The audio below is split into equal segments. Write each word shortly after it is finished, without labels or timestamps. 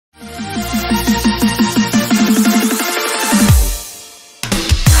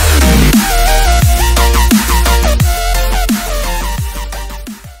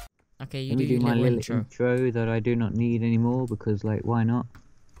my little intro. that I do not need anymore because, like, why not?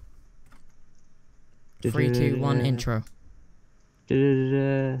 3, 2, 1, intro.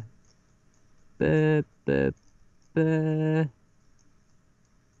 That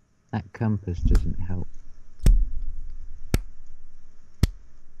compass doesn't help.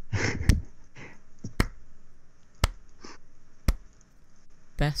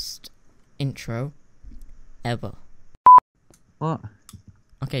 Best intro ever. What?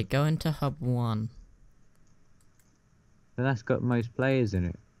 Okay, go into hub 1. But that's got most players in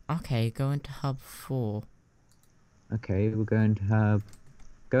it. Okay, go into hub 4. Okay, we're going to hub.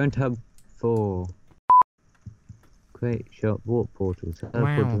 Go into hub 4. Create shop warp portal.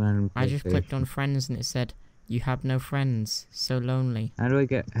 Wow, I just clicked on friends and it said, you have no friends, so lonely. How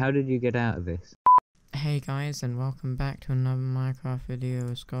did you get out of this? Hey guys, and welcome back to another Minecraft video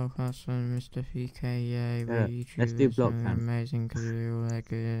with Skullclops and Mr. PK. Yay, let's do block fam. Amazing because we all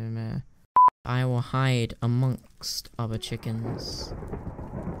like it. I will hide amongst other chickens.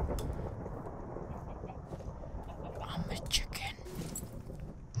 I'm a chicken.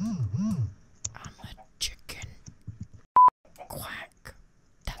 I'm a chicken. Quack.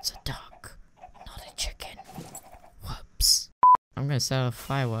 That's a duck, not a chicken. Whoops. I'm gonna sell a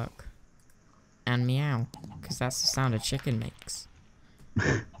firework. And meow, because that's the sound a chicken makes.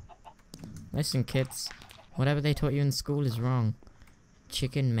 Listen kids, whatever they taught you in school is wrong.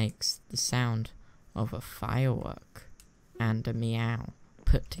 Chicken makes the sound of a firework and a meow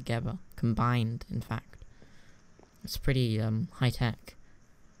put together, combined in fact. It's pretty high tech.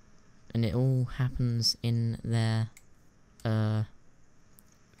 And it all happens in their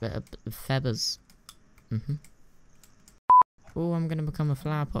feathers. Oh, I'm gonna become a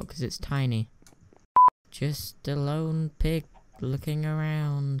flower pot because it's tiny. Just a lone pig looking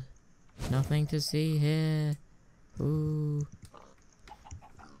around. Nothing to see here. Ooh.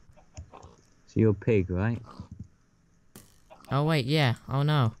 So you're a pig, right? Oh wait, yeah. Oh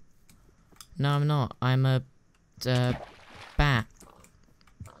no. No, I'm not. I'm a bat.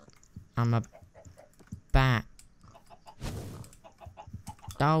 I'm a bat.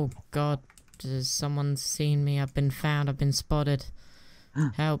 Oh god. Has someone seen me? I've been found. I've been spotted.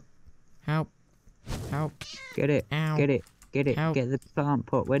 Help. Help. Help. Get it. Ow. Get it. Get it. Help. Get the plant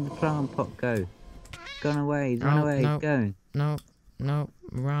pot. Where'd the plant pot go? It's gone away. He's run away. No. He's going. No. No.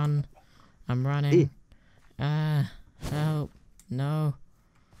 Run. I'm running. Help. No.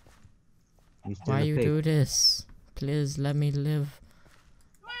 Why you do this? Please let me live.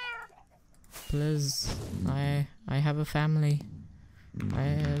 Please. I have a family. I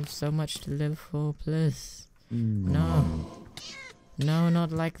have so much to live for, please. No. No,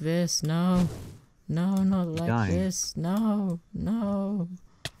 not like this. No. No, not like this. No. No.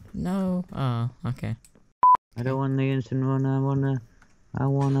 No. Oh, okay. I don't want the instant one. I wanna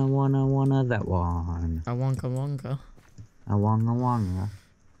that one. A wonka wonka. A wonga.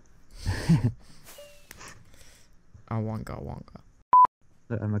 A wonka wonka.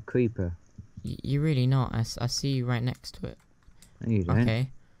 Look, I'm a creeper. You're really not. I see you right next to it. No, you don't. Okay.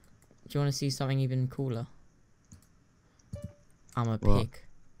 Do you want to see something even cooler? I'm a What? pig.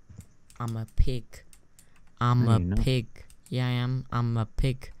 I'm a pig. I'm No, a you're not. pig. Yeah, I am. I'm a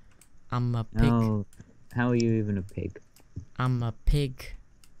pig. I'm a pig. No. How are you even a pig? I'm a pig.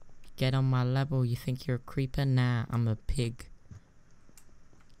 Get on my level. You think you're a creeper? Nah, I'm a pig.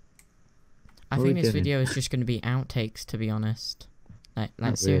 I What think are we this doing? video is just going to be outtakes, to be honest. Like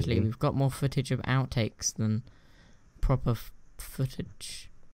Not seriously, really. we've got more footage of outtakes than proper footage.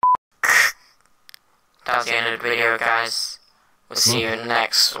 That's the end of the video, guys. We'll see you in the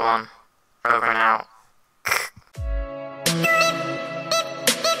next one. Over and out.